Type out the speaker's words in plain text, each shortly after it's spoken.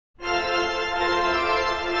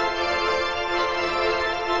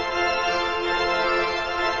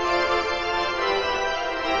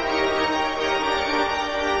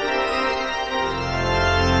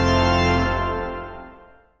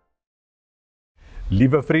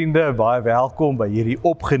Liewe vriende, baie welkom by hierdie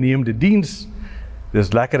opgeneemde diens.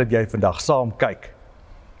 Dis lekker dat jy vandag saam kyk.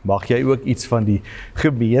 Mag jy ook iets van die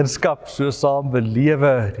gemeenskap so saam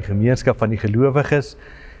belewe, die gemeenskap van die gelowiges,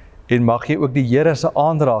 en mag jy ook die Here se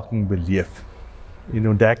aanraking beleef. En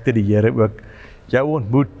ontdek dat die Here ook jou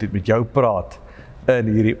ontmoet, met jou praat in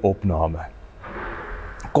hierdie opname.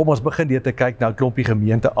 Kom ons begin deur te kyk na 'n klompie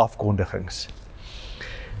gemeente afkondigings.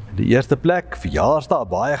 In die eerste plek, verjaarsdag,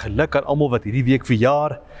 baie geluk aan almal wat hierdie week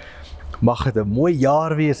verjaar. Mag dit 'n mooi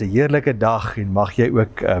jaar wees, 'n heerlike dag, en mag jy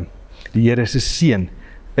ook die Here se seën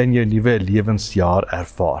in jou nuwe lewensjaar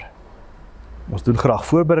ervaar. Ons doen graag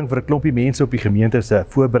voorbereiding vir 'n klompie mense op die gemeente se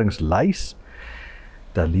voorbereidingslys.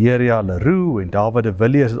 Daleria Leroux en David de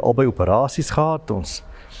Villiers het albei operasies gehad. Ons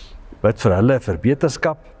bid vir hulle vir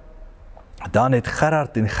beterskap. Dan het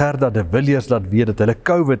Gerard en Gerda de Villiers laat weet dat hulle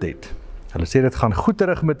COVID het. Hulle sê dit gaan goed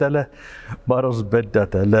terug met hulle, maar ons bid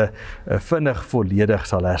dat hulle vinnig volledig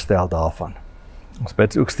sal herstel daarvan. Ons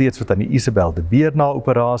bid ook steeds vir tannie Isabel de Beer na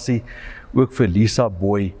operasie, ook vir Lisa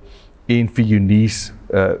Boy en vir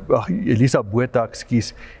Elisa Botha,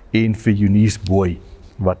 en vir Eunice Boy,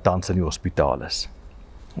 wat tans in die hospitaal is.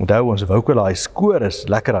 Onthou, ons vocalize koor is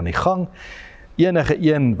lekker aan die gang. Enige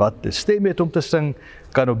een wat 'n stem het om te sing,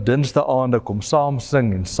 kan op Dinsdae aande kom saam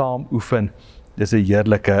sing en saam oefen. Dis 'n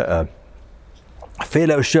heerlike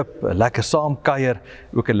fellowship, 'n lekker saamkuier,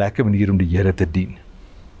 ook 'n lekker manier om die Here te dien.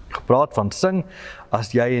 Gepraat van sing,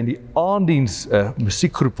 as jy in die aanddiens 'n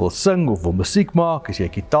musiekgroep wil sing of wil musiek maak, as jy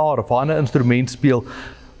gitaar of 'n ander instrument speel,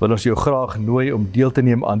 wil ons jou graag nooi om deel te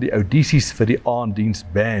neem aan die audisies vir die aanddiens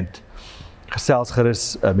band. Gesels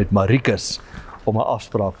gerus met Marikus om 'n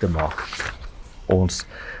afspraak te maak. Ons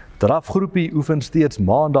drafgroepie oefen steeds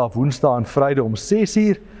Maandag, Woensdae en Vrydag om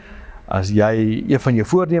 6uur. As jy een van jou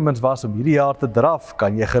voornemens was om hierdie jaar te draf,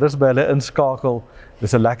 kan jy gerus by hulle inskakel.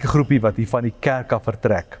 Dis 'n lekker groepie wat hier van die kerk af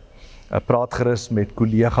vertrek. Praat gerus met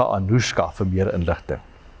kollega Anushka vir meer inligting.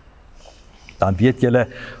 Dan weet julle,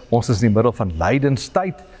 ons is in die middel van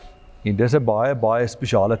lydenstyd, en dis 'n baie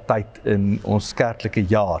spesiale tyd in ons kerklike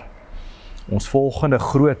jaar. Ons volgende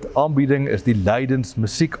groot aanbieding is die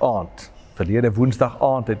lydensmusiekaand. Verlede Woensdag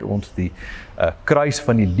aand het ons die Kruis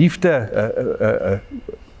van die Liefde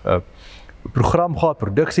program gehad,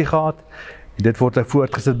 produksie gehad, en dit word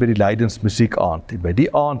voortgesit by die lydensmusiekaand. En by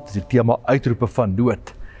die aand is die tema uitroepe van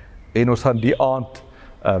nood, en ons gaan die aand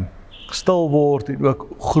stil word en ook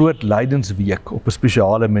groot lydensweek op 'n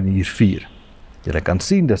spesiale manier vier. Julle kan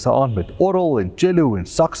sien, dis 'n aand met orgel en cello en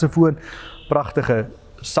saksofoon, pragtige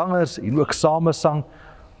sangers en ook samesang,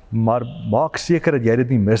 maar maak seker dat jy dit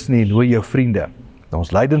nie mis nie en nooi jou vriende.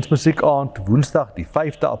 Ons lydensmusiekaand, Woensdag die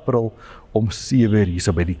 5de April om 7uur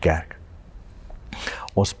hierso by die kerk.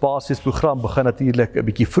 Ons Paasfeesprogram begin natuurlik 'n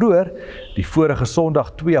bietjie vroeër. Die vorige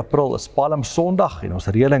Sondag 2 April is Palm Sondag, en ons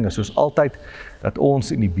reëling is soos altyd dat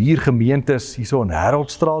ons in die buurgemeentes hierso in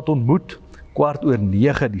Haroldstraat ontmoet,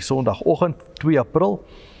 8:15 die Sondagoggend 2 April.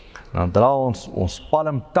 En dan dra ons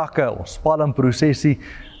palmtakke, ons palmprosessie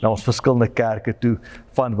na ons verskillende kerke toe,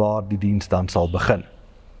 van waar die diens dan sal begin.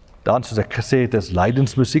 Dan, soos ek gesê het, is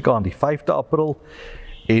lydensmusiek aan die 5de April,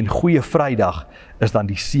 en Goeie Vrydag is dan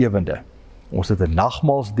die 7de. Ons het 'n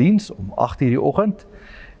nagmaalsdiens om 8uur die oggend,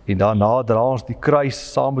 en daarna dra ons die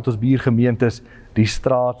kruis saam met ons buurgemeentes die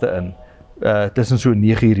strate in, tussen so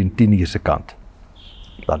 9uur en 10uur se kant.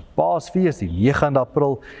 Dan Paasfees, die 9de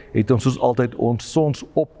April, het ons soos altyd ons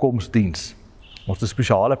sonsopkomsdiens. Ons het 'n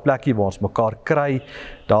spesiale plekkie waar ons mekaar kry,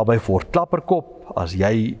 daar by Fort Klapperkop. As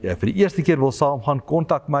jy vir die eerste keer wil saamgaan,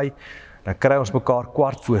 kontak my, dan kry ons mekaar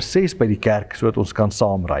 5:15 by die kerk, sodat ons kan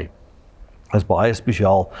saamry. Dit is baie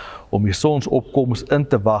spesiaal om die sonsopkoms in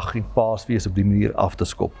te wag en Paasfees op die manier af te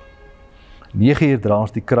skop. 9uur dra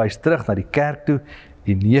ons die kruis terug na die kerk toe,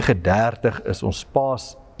 en 9:30 is ons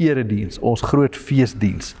Paas erediens, ons groot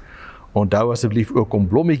feesdiens. Onthou asseblief ook om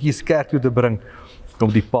blommetjies kerk toe te bring,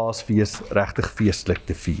 om die Paasfees regtig feestelik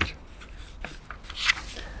te vier.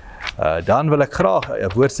 Dan wil ek graag 'n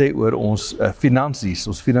woord sê oor ons finansies,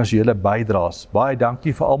 ons finansiële bydraes. Baie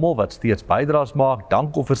dankie vir almal wat steeds bydraes maak,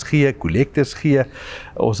 dankoffers gee, kollektes gee.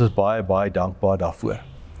 Ons is baie dankbaar daarvoor.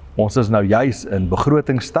 Ons is nou juis in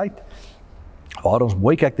begrotingstyd, waar ons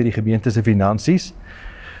mooi kyk na die gemeente se finansies.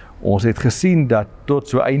 Ons het gesien dat tot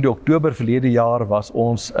so einde Oktober verlede jaar was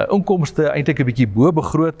ons inkomste eintlik 'n bietjie bo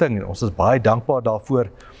begroting, en ons is baie dankbaar daarvoor,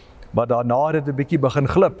 maar daarna het dit 'n bietjie begin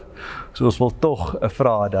glip. So ons wil tog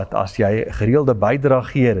vra dat as jy gereelde bydrae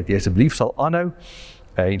gee, dat jy asseblief sal aanhou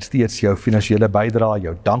en steeds jou finansiële bydrae,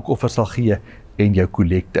 jou dankoffer sal gee en jou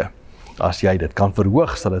kollekte. As jy dit kan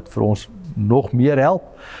verhoog, sal dit vir ons nog meer help,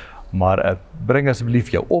 maar bring asseblief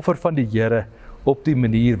jou offer van die Here op die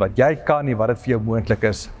manier wat jy kan en wat dit vir jou moontlik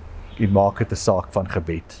is, en maak dit 'n saak van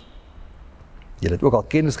gebed. Julle het ook al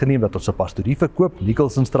kennis geneem dat ons 'n pastorie verkoop,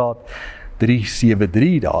 Nicholsonstraat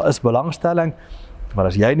 373, daar is belangstelling, maar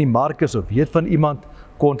as jy in die mark is of weet van iemand,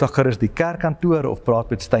 kontak gerus die kerkkantoor of praat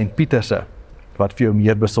met Stein Pieterse, wat vir jou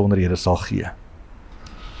meer besonderhede sal gee.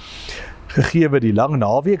 Gegeewe die lang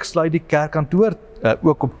naweek sluit die kerkkantoor,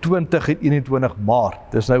 ook op 20 en 21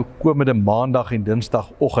 Maart, dis nou komende maandag en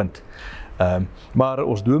dinsdag oggend. Maar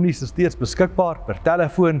ons dominees is steeds beskikbaar per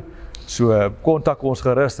telefoon, so kontak ons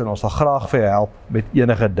gerus en ons sal graag vir jou help met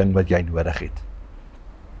enige ding wat jy nodig het.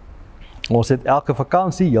 Ons het elke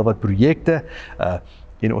vakansie heelwat projekte,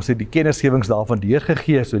 en ons het die kennisgewings daarvan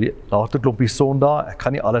deurgegee, so die laaste klompie Sondag, ek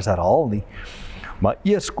gaan nie alles herhaal nie, maar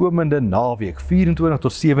eers komende naweek, 24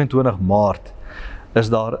 tot 27 Maart, is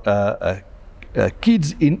daar 'n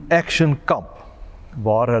Kids in Action kamp,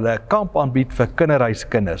 waar hulle 'n kamp aanbied vir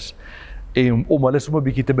kinderhuiskinders, en om hulle sommer 'n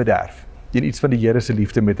bietjie te bederf, en iets van die Here se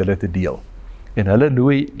liefde met hulle te deel. En hulle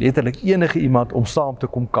nooi letterlik enige iemand om saam te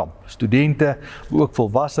kom kamp. Studente, maar ook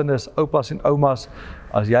volwassenes, oupas en oumas.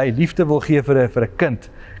 As jy liefde wil gee vir 'n kind,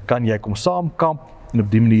 kan jy kom saam kamp en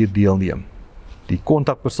op die manier deelneem. Die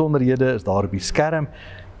kontakbesonderhede is daar op die skerm.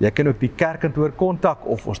 Jy kan ook die kerkkantoor kontak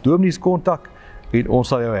of ons dominees kontak en ons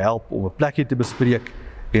sal jou help om 'n plekjie te bespreek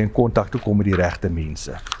en in kontak te kom met die regte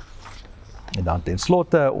mense. En dan ten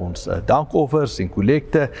slotte ons dankoffers en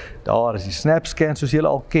kollekte, daar is die SnapScan soos julle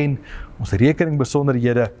al ken, ons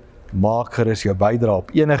rekeningbesonderhede, maak gerus jou bydrae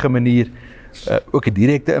op enige manier, ook 'n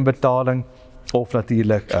direkte inbetaling of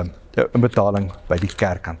natuurlik 'n inbetaling by die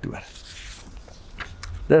kerkkantoor.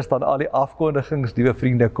 Dis dan al die afkondigings, liewe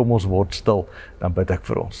vriende, kom ons word stil, dan bid ek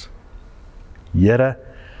vir ons. Here,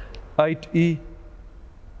 uit U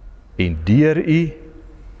en deur U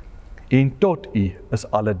en tot U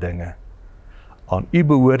is alle dinge. Aan U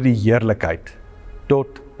behoort die heerlikheid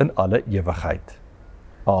tot in alle ewigheid.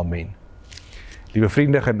 Amen. Liewe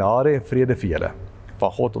vriende, genade en vrede vir julle,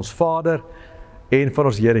 van God ons Vader en van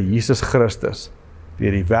ons Here Jesus Christus,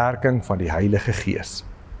 deur die werking van die Heilige Gees.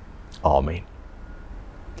 Amen.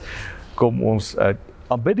 Kom ons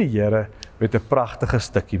aanbid die Here met 'n pragtige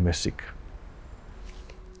stukkie musiek.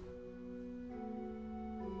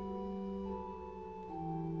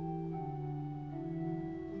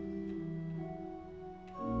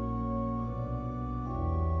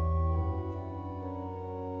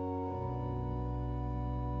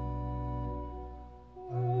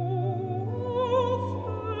 Thank you.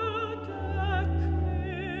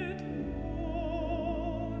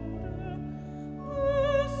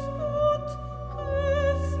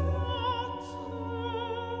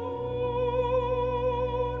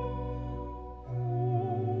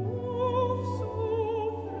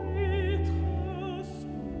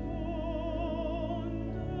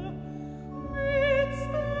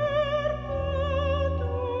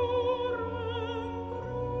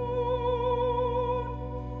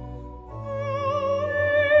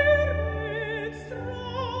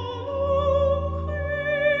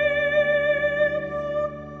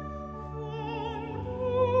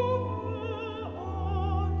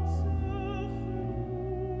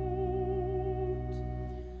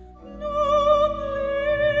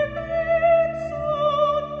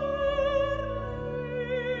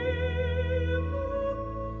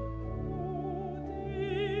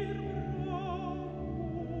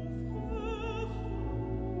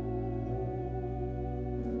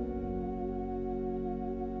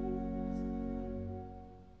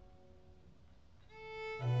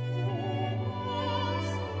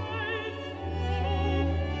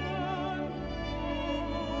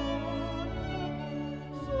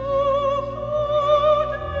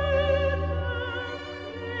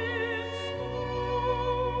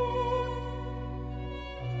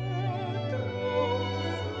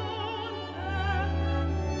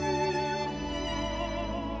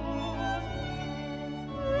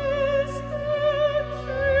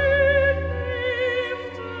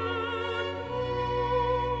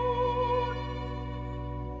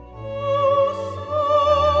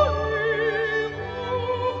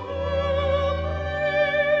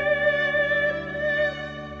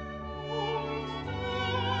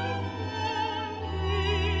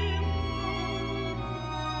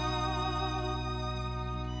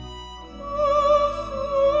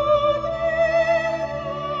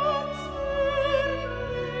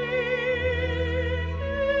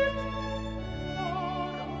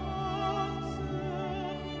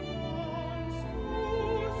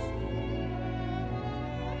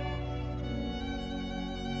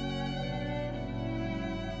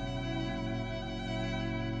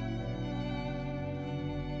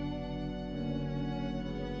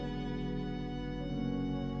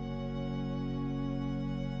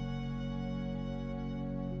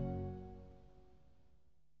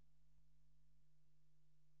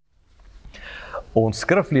 Ons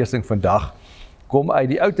skriflesing vandag kom uit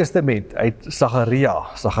die Ou Testament, uit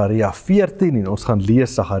Sagaria 14, en ons gaan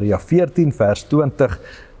lees Sagaria 14 vers 20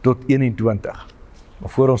 tot 21. Maar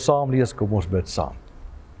voor ons saam lees, kom ons bid saam.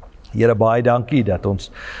 Here, baie dankie dat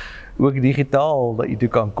ons ook digitaal dat u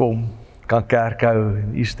toe kan kom, kan kerk hou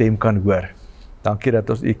en u stem kan hoor. Dankie dat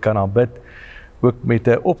ons u kan aanbid, ook met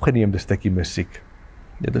 'n opgeneemde stukkie musiek.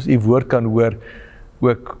 Dat ons u woord kan hoor,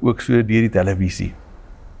 ook so deur die televisie.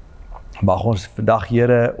 Mag ons vandag,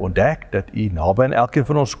 Here, ontdek dat u naby aan elkeen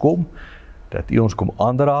van ons kom, dat u ons kom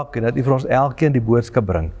aanraak en dat u vir ons elkeen die boodskap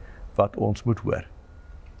bring wat ons moet hoor.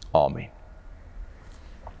 Amen.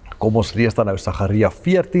 Kom ons lees dan nou Sagaria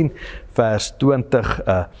 14 vers 20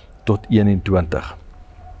 tot 21.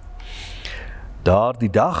 Daardie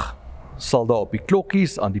dag sal daar op die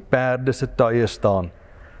klokkies aan die perde se tuie staan,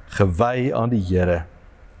 gewy aan die Here.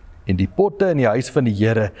 En die potte in die huis van die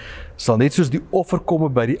Here sal net soos die offerkomme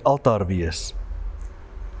by die altaar wees.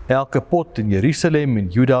 Elke pot in Jerusalem en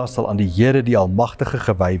Juda sal aan die Here die Almagtige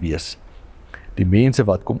gewy wees. Die mense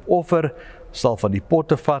wat kom offer, sal van die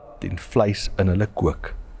potte vat en vleis in hulle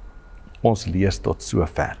kook. Ons lees tot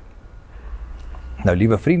sover. Nou,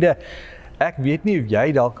 liewe vriende, ek weet nie of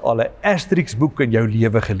jy dalk al 'n Asterix boek in jou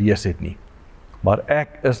lewe gelees het nie, maar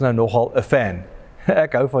ek is nou nogal 'n fan.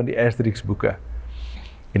 Ek hou van die Asterix boeke.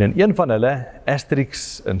 En in een van hulle,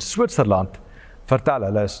 Asterix in Switserland, vertel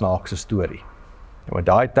hulle 'n snaakse storie. Nou, in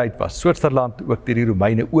daai tyd was Switserland ook deur die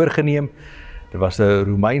Romeine oorgeneem. Dit was 'n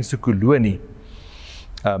Romeinse kolonie.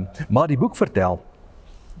 Maar die boek vertel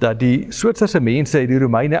dat die Switserse mense het die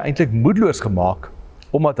Romeine eintlik moedeloos gemaak,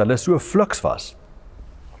 omdat hulle so fluks was.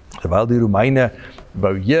 Terwyl die Romeine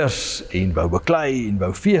wou heers en wou beklei en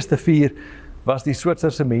wou feeste vier, was die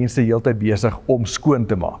Switserse mense heeltyd besig om skoon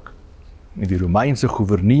te maak. En die Romeinse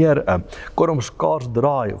gouverneur kon hom skaars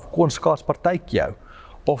draai of kon skaars partytjie hou,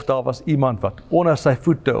 of daar was iemand wat onder sy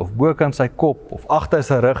voete of bokant sy kop of agter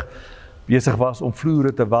sy rug besig was om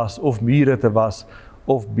vloere te was of mure te was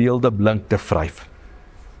of beelde blink te vryf.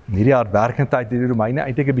 In hierdie hardwerkendheid het die Romeine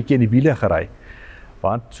eintlik 'n bietjie in die wiele gery,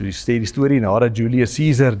 want soos sê die storie, nadat Julius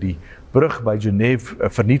Caesar die brug by Genève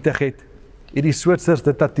vernietig het die Switsers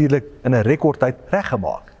dit natuurlik in 'n rekordtyd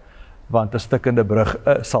reggemaak, want 'n stukkende brug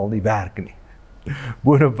sal nie werk nie.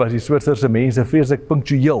 Boonop was die Switserse mense vreeslik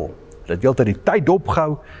punctueel. Hulle het heeltyd die tyd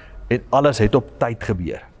opgehou en alles het op tyd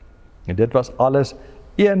gebeur. En dit was alles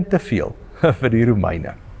een te veel vir die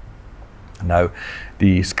Romeine. Nou,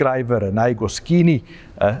 die skrywer René Goscinny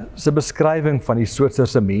se beskrywing van die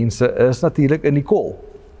Switserse mense is natuurlik in die kol,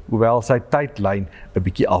 hoewel sy tydlyn 'n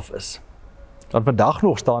bietjie af is. Want vandag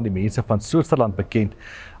nog staan die mense van Switserland bekend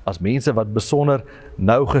as mense wat besonder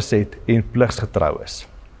nougeset en pligsgetrou is.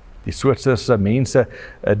 Die Switserse mense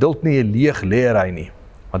duld nie 'n leeg leery nie,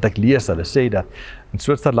 want ek lees hulle sê dat in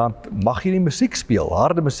Switserland mag jy nie musiek speel,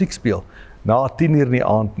 harde musiek speel, na 10 uur in die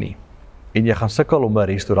aand nie. En jy gaan sukkel om 'n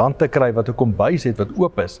restaurant te kry wat 'n kombuis het wat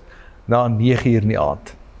oop is na 9 uur in die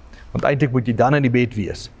aand. Want eintlik moet jy dan in die bed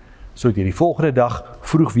wees, sodat jy die volgende dag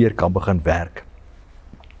vroeg weer kan begin werk.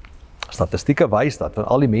 Statistieke wys dat van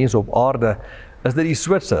al die mense op aarde is dit die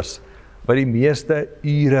Switsers wat die meeste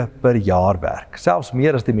ure per jaar werk. Selfs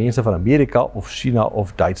meer as die mense van Amerika of China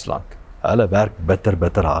of Duitsland. Hulle werk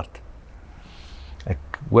bitter hard. Ek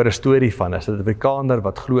hoor 'n storie van 'n Suid-Afrikaner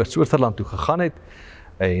wat glo Switserland toe gegaan het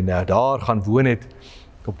en daar gaan woon het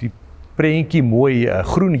op die prentjie mooi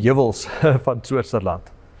groen heuwels van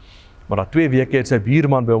Switserland. Maar na 2 weke het sy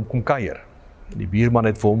buurman by hom kom kuier. Die buurman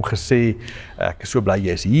het vir hom gesê, ek is so bly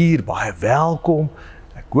jy is hier, baie welkom,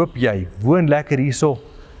 ek hoop jy woon lekker hierso,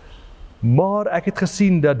 maar ek het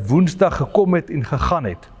gesien dat Woensdag gekom het en gegaan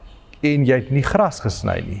het, en jy het nie gras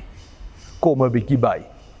gesny nie. Kom 'n bietjie by.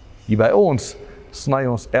 Hier by ons sny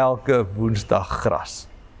ons elke Woensdag gras.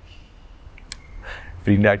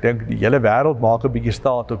 Vriende, ek dink die hele wêreld maak 'n bietjie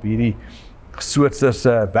staat op hierdie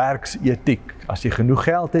Switserse werksetiek. As jy genoeg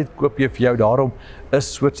geld het, koop jy vir jou daarom 'n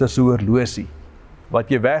Switserse horlosie, wat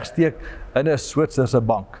jy wegsteek in 'n Switserse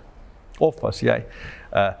bank. Of as jy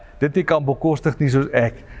dit nie kan bekostig nie soos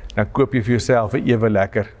ek, dan koop jy vir jouself 'n ewe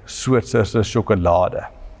lekker Switserse sjokolade.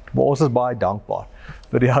 Maar ons is baie dankbaar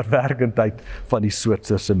vir die hardwerkendheid van die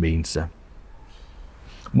Switserse mense.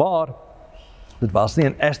 Maar dit was nie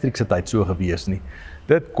in Asterix se tyd so gewees nie.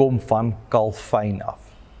 Dit kom van Calvin af.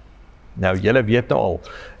 Nou, julle weet nou al,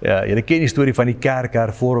 julle ken die storie van die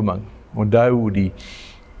kerkhervorming. Onthou hoe die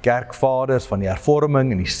kerkvaders van die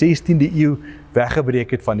hervorming in die 16de eeu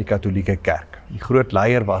weggebreek het van die katholieke kerk. Die groot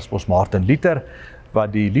leier was ons Maart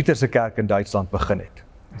wat die Lutherse kerk in Duitsland begin het.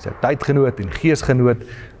 Sy tydgenoot en geesgenoot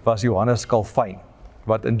was Johannes Calvin,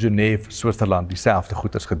 wat in Genève, Switserland, dieselfde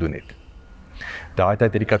goeders gedoen het. Daai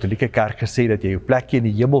tyd het die Katolieke Kerk gesê dat jy jou plekjie in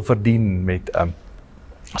die hemel verdien met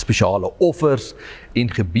spesiale offers en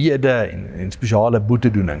gebede en spesiale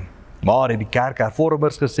boetedoening. Maar het die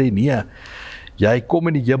kerkhervormers gesê, nee, jy kom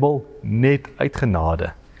in die hemel net uit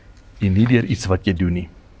genade en nie deur iets wat jy doen nie.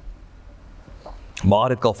 Maar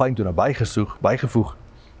het Calvin toe bygevoeg,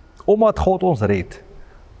 omdat God ons red,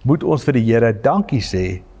 moet ons vir die Here dankie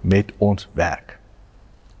sê met ons werk.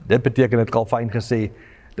 Dit beteken het Calvin gesê,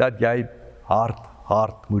 dat jy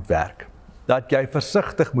hard moet werk, dat jy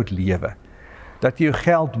versigtig moet lewe, dat jy jou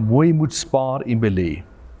geld mooi moet spaar en belê.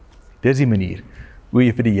 Dis die manier hoe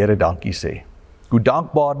jy vir die Here dankie sê. Hoe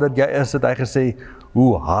dankbaarder jy is, het hy gesê,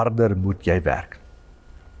 hoe harder moet jy werk.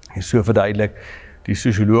 En so verduidelik die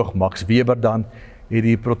sosioloog Max Weber dan, het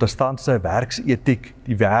die protestantse werksetiek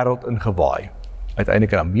die wêreld ingewaai,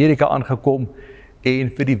 uiteindelik in Amerika aangekom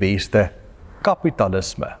en vir die Weste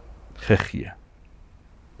kapitalisme gegee.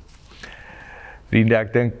 Vriende,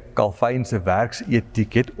 ek dink Calvin se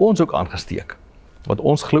werksetiek het ons ook aangesteek, want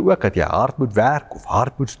ons glo ook dat jy hard moet werk of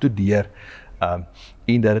hard moet studeer,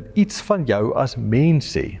 en dat dit iets van jou as mens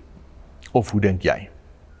sê, of hoe dink jy?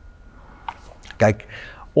 Kyk,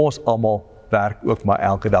 ons almal werk ook maar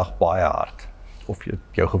elke dag baie hard. Of jy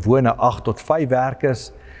jou gewone 8 tot 5 werk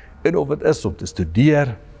is, en of dit is om te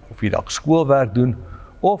studeer, of jy dalk skoolwerk doen,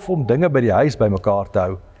 of om dinge by die huis bymekaar te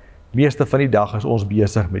hou. Meeste van die dag is ons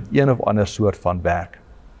besig met een of ander soort van werk.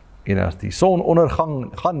 En as die son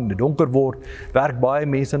ondergang gaan en donker word, werk baie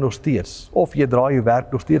mense nog steeds. Of jy draai jou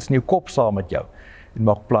werk nog steeds in jou kop saam met jou, en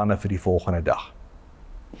maak planne vir die volgende dag.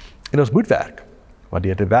 En ons moet werk, want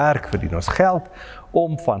deur te werk verdien ons geld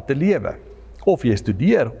om van te lewe. Of jy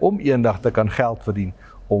studeer om eendag te kan geld verdien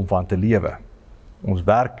om van te lewe. Ons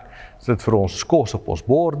werk sit vir ons kos op ons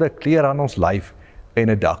borde, klere aan ons lyf en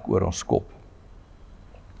 'n dak oor ons kop.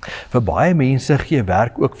 Vir baie mense gee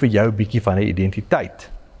werk ook vir jou 'n bietjie van 'n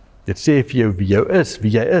identiteit. Dit sê vir jou wie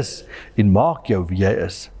jy is en maak jou wie jy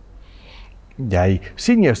is. Jy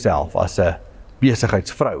sien jouself as 'n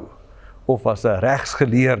besigheidsvrou of as 'n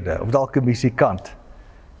regsgeleerde of dalk 'n musikant.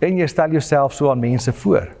 En jy stel jouself so aan mense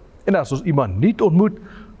voor. En as ons iemand nuut ontmoet,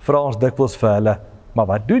 vra ons dikwels vir hulle, maar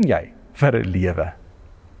wat doen jy vir 'n lewe?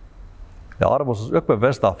 Daarom is ons ook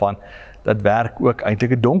bewus daarvan dat werk ook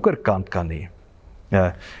eintlik 'n donker kant kan hê.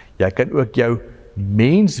 Jy kan ook jou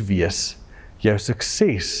mens wees, jou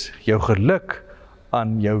sukses, jou geluk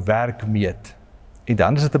aan jou werk meet. En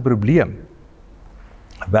dan is dit 'n probleem.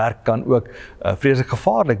 Werk kan ook vreeslik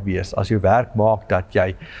gevaarlik wees as jou werk maak dat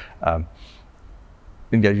jy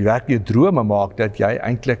en jy werk jou drome maak dat jy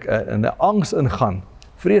eintlik in 'n angs ingaan,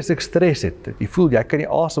 vreeslik stres het. Jy voel jy kan nie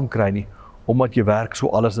asem kry nie omdat jou werk so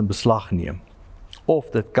alles in beslag neem.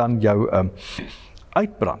 Of dit kan jou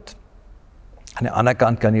uitbrand. Aan die ander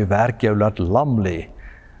kant kan jou werk jou laat lam lê.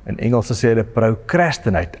 In Engels sê hulle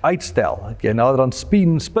procrastinate, uitstel. Dat jy naderhand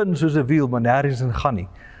spin soos 'n wiel, maar nêrens in gaan nie,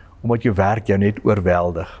 omdat jou werk jou net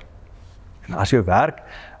oorweldig. En as jou werk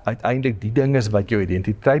uiteindelik die ding is wat jou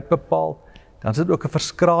identiteit bepaal, dan is dit ook 'n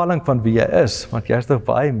verskraling van wie jy is, want jy is toch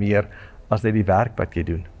baie meer as net die werk wat jy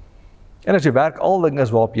doen. En as jou werk al ding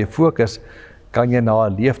is waarop jy fokus, kan jy na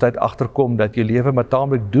 'n leeftyd agterkom dat jou lewe maar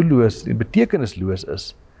taamlik doelloos en betekenisloos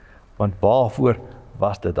is. Want waarvoor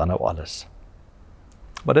was dit dan nou alles?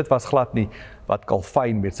 Maar dit was glad nie wat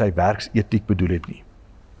Calvin met sy werksetiek bedoel het nie.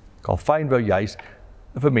 Calvin wou juis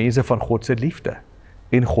vir mense van God se liefde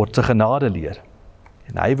en God se genade leer.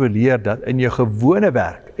 En hy wil leer dat in jou gewone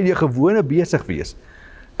werk, in jou gewone besig wees,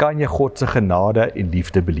 kan jy God se genade en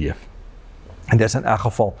liefde beleef. En dis in elk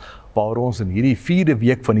geval waar ons in hierdie 4de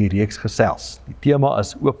week van die reeks gesels. Die tema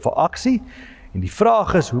is oop vir aksie en die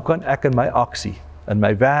vraag is, hoe kan ek in my aksie, in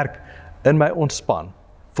my werk, in my ontspan,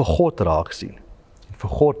 vir God raak sien en vir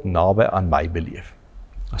God naby aan my beleef.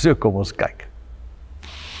 So kom ons kyk.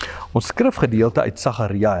 Ons skrifgedeelte uit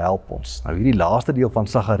Sagaria help ons. Nou hierdie laaste deel van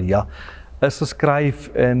Sagaria is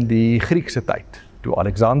geskryf in die Griekse tyd, toe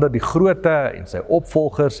Alexander die Grote en sy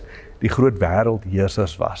opvolgers die groot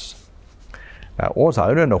wêreldheersers was. Nou, ons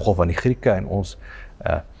hou nou nogal van die Grieke en ons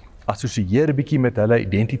assosieer 'n bietjie met hulle,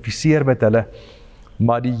 identifiseer met hulle,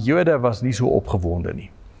 maar die Jode was nie so opgewonde nie.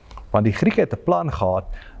 Want die Grieke het 'n plan gehad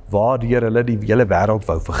waardeur hulle die hele wêreld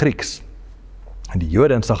wou vergrieks. En die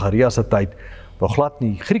Jode in Sagaria se tyd wou glad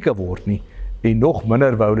nie Grieke word nie en nog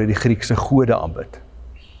minder wou hulle die Griekse gode aanbid.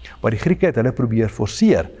 Maar die Grieke het hulle probeer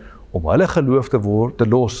forceer om hulle geloof te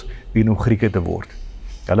los en om Grieke te word.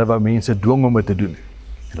 Hulle wou mense dwing om dit te doen.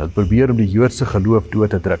 En hulle probeer om die Joodse geloof dood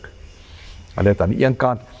te druk. Hulle het aan die een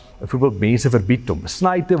kant byvoorbeeld mense verbied om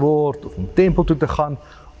besny te word, of om tempel toe te gaan,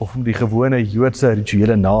 of om die gewone Joodse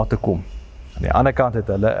rituele na te kom. Aan die ander kant het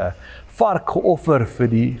hulle 'n vark geoffer vir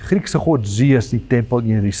die Griekse god Zeus in die tempel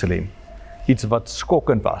in Jerusalem. Iets wat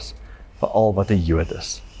skokkend was vir al wat 'n Jood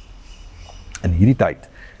is. In hierdie tyd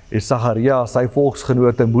het Sagaria sy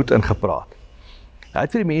volksgenote moed ingepraat. Hy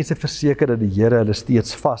het vir die mense verseker dat die Here hulle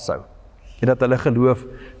steeds vashou en dat hulle geloof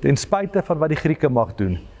ten spyte van wat die Grieke mag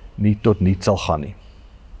doen, nie tot niets sal gaan nie.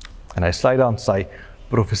 En hy sluit dan sy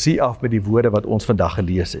profesie af met die woorde wat ons vandag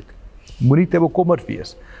gelees het. Moenie te bekommerd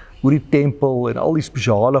wees oor die tempel en al die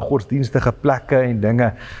spesiale godsdienstige plekke en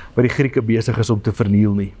dinge wat die Grieke besig is om te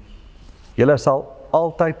verniel nie. Julle sal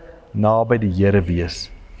altyd naby die Here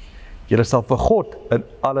wees. Julle sal vir God in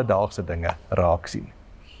alledaagse dinge raak sien.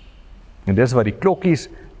 En dis wat die klokkies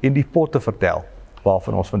en die potte vertel,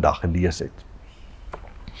 waarvan ons vandag gelees het.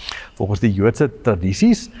 Volgens die Joodse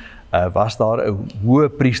tradisies was daar 'n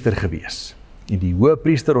hoëpriester gewees. En die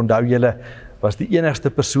hoëpriester, onthou julle, was die enigste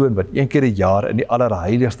persoon wat een keer 'n jaar in die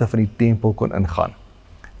allerheiligste van die tempel kon ingaan.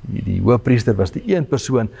 Die hoëpriester was die een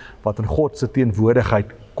persoon wat in God se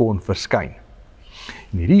teenwoordigheid kon verskyn.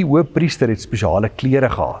 En hierdie hoëpriester het spesiale klere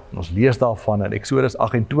gehad. En ons lees daarvan in Eksodus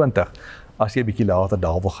 28, as jy 'n bietjie later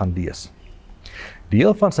daar wil gaan lees.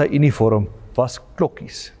 Deel van sy uniform was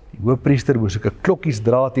klokkies. Die hoëpriester moes ook 'n klokkies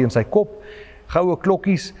dra teen sy kop, goue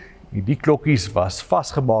klokkies. Die klokkies was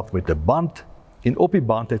vasgemaak met 'n band en op die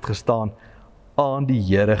band het gestaan aan die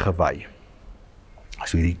Here gewy.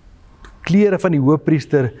 So die klere van die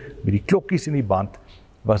hoëpriester met die klokkies en die band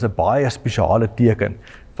was 'n baie spesiale teken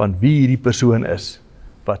van wie hierdie persoon is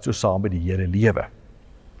wat so saam met die Here lewe.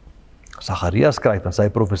 Sagaria skryf in sy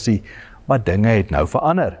profesie, maar dinge het nou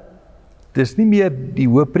verander. Dis nie meer die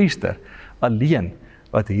hoëpriester alleen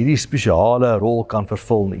wat hierdie spesiale rol kan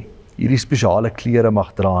vervul nie, hierdie spesiale klere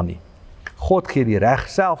mag dra nie. God gee die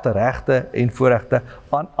selfde regte en voorregte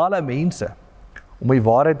aan alle mense. Om die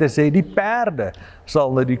waarheid te sê, die perde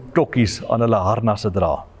sal nou die klokkies aan hulle harnasse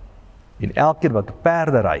dra. En elkeen wat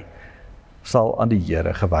perde ry, sal aan die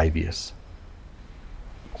Here gewy wees.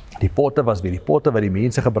 Die potte was weer die potte wat die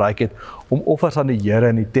mense gebruik het om offers aan die Here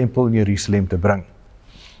in die tempel in Jerusalem te bring.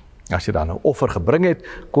 As jy dan 'n offer gebring het,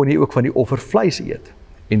 kon jy ook van die offer vleis eet.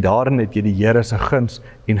 En daarin het jy die Here se guns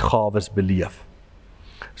en gawes beleef.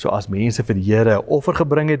 So as mense vir die Here 'n offer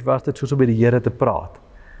gebring het, was dit soos om met die Here te praat.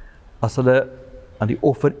 As hulle aan die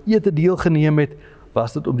offer ete deelgeneem het,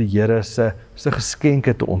 was dit om die Here se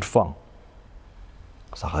geskenke te ontvang.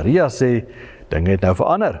 Sagaria sê, dinge het nou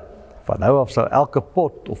verander. Van nou af sal elke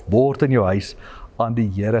pot of bord in jou huis aan die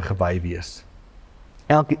Here gewy wees.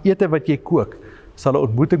 Elke ete wat jy kook, sal 'n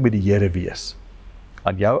ontmoeting met die Here wees.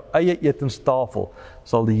 Aan jou eie etenstafel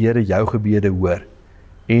sal die Here jou gebede hoor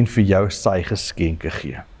en vir jou sy geskenke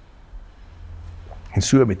gee. En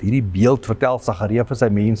so met hierdie beeld vertel Sagaria vir sy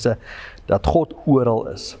mense dat God oral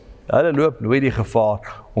is. Hulle loop nooit die gevaar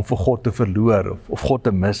om vir God te verloor of God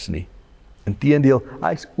te mis nie. Inteendeel,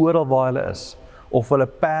 hy is oral waar hulle is. Of hulle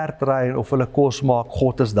perd ry en of hulle kos maak,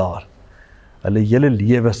 God is daar. Hulle hele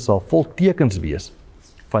lewe sal vol tekens wees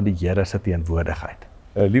van die Here se teenwoordigheid.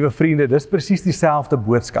 Liewe vriende, dis presies dieselfde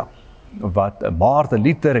boodskap wat Maart,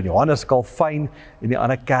 Luther en Johannes Calvin en die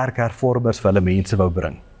ander kerkhervormers vir hulle mense wou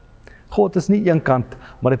bring. God is nie eenkant,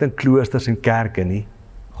 maar net in kloosters en kerke nie.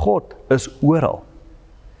 God is oral.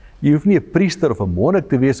 Jy hoef nie 'n priester of 'n monnik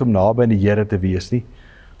te wees om naby aan die Here te wees nie.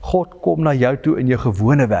 God kom na jou toe in jou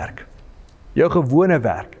gewone werk. Jou gewone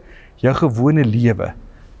werk, jou gewone lewe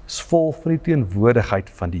is vol van die teenwoordigheid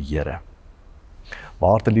van die Here.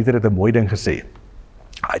 Maart Luther het 'n mooi ding gesê.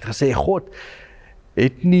 Hy het gesê, God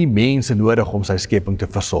het nie mense nodig om sy skepping te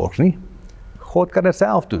versorg nie. God kan dit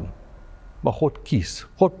self doen. Maar God kies,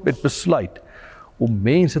 God het besluit om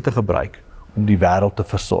mense te gebruik om die wêreld te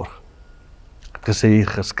versorg. Het gesê,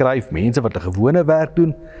 geskryf, mense wat 'n gewone werk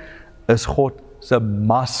doen, is God se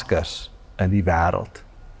maskers in die wêreld.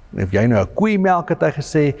 Of jy nou 'n koeimelk het hy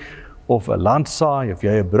gesê, of 'n land saai, of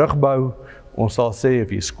jy 'n brug bou, ons sal sê, of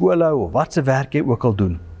jy skool hou, of wat se werk jy ook al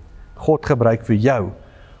doen, God gebruik vir jou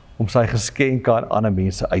om sy geskenke aan ander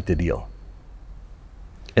mense uit te deel.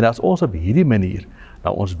 En as ons op hierdie manier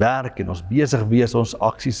na ons werk en ons besig wees, ons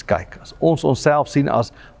aksies kyk, as ons onsself sien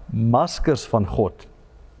as maskers van God,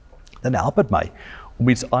 dan help dit my om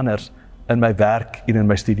iets anders in my werk en in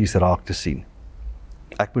my studies raak te sien.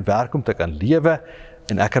 Ek moet werk om te kan lewe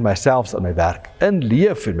en ek kan myself aan my werk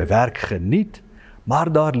inleef en my werk geniet,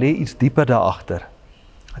 maar daar lê iets dieper daagter.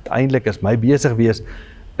 Uiteindelik is my besig wees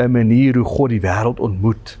 'n manier hoe God die wêreld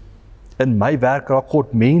ontmoet. In my werk raak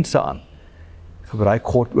God mense aan. Gebruik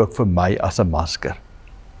God ook vir my as 'n masker.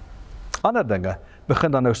 Ander dinge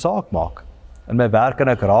begin dan nou saak maak. In my werk kan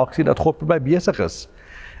ek raak sien dat God met my besig is.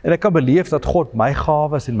 En ek kan beleef dat God my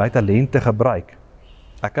gawes en my talente gebruik.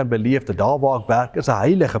 Ek kan beleef dat daar waar ek werk is 'n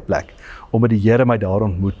heilige plek, omdat die Here my daar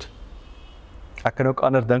ontmoet. Ek kan ook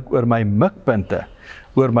anders dink oor my mikpunte,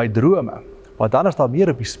 oor my drome, want dan is daar meer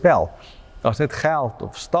op die spel, as net geld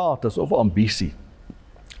of status of ambisie.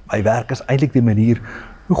 My werk is eintlik die manier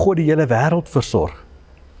hoe God die hele wêreld versorg.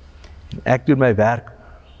 En ek doen my werk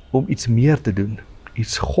om iets meer te doen,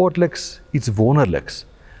 iets goddeliks, iets wonderliks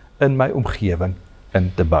in my omgewing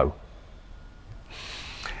in te bou.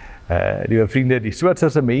 Liewe vriende, die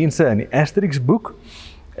Switserse mense in die Asterix boek,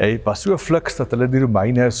 was so fliks dat hulle die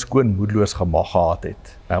Romeine skoon moedeloos gehad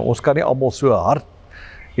het. Ons kan nie almal so hard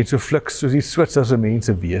en so fliks soos die Switserse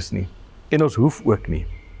mense wees nie, en ons hoef ook nie.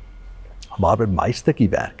 Maar met my stukkie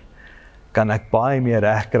werk kan ek baie meer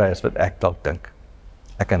reg kry as wat ek dalk dink.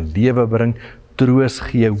 Ek kan lewe bring, troos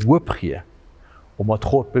gee, hoop gee, omdat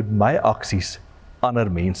God met my aksies ander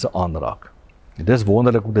mense aanraak. En dis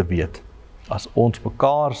wonderlik om te weet, as ons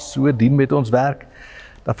mekaar so dien met ons werk,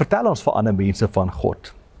 dan vertel ons vir ander mense van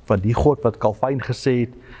God, van die God wat Calvin gesê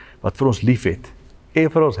het, wat vir ons lief het, en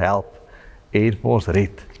vir ons help, en vir ons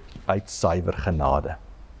red, uit suiwer genade.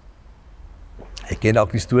 Ek ken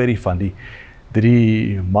ook die storie van die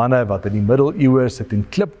 3 manne wat in die middeleeue sit in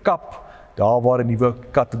Klipkap, daar waar 'n nuwe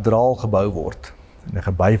kathedraal gebou word. En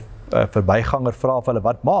 'n verbyganger vra vir hulle,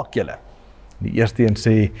 wat maak julle? Die eerste een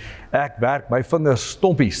sê, ek werk my vingers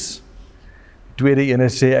stompies. Die tweede een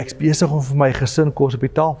sê, ek is besig om vir my gesin kos op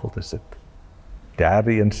die tafel te sit. Die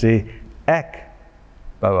derde een sê, ek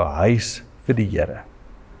bou 'n huis vir die Here.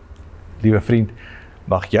 Liewe vriend,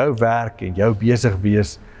 mag jou werk en jou besig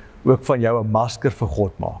wees ook van jou 'n masker vir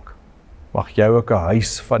God maak. Mag jou ook 'n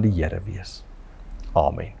huis van die Here wees.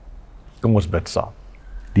 Amen. Kom ons bid saam.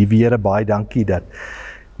 Liewe Here, baie dankie dat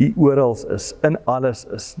U oral is, in alles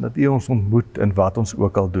is, dat U ons ontmoet in wat ons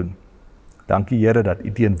ook al doen. Dankie Here dat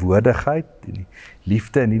U teenwoordigheid en die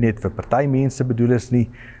liefde nie net vir party mense bedoel is nie,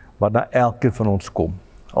 maar na elkeen van ons kom.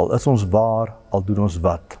 Al is ons waar, al doen ons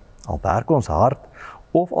wat, al werk ons hard,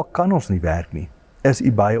 of al kan ons nie werk nie, is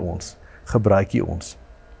U by ons, gebruik U ons.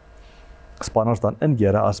 Span ons dan in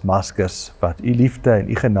Here as maskers, wat U liefde en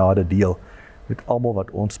U genade deel, met almal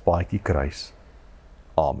wat ons paadjie kruis.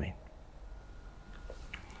 Amen.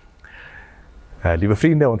 Liewe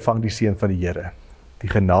vriende, ontvang die seën van die Here. Die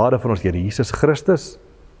genade van ons Here Jesus Christus,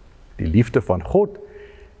 die liefde van God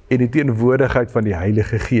en die teenwoordigheid van die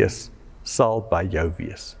Heilige Gees sal by jou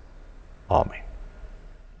wees. Amen.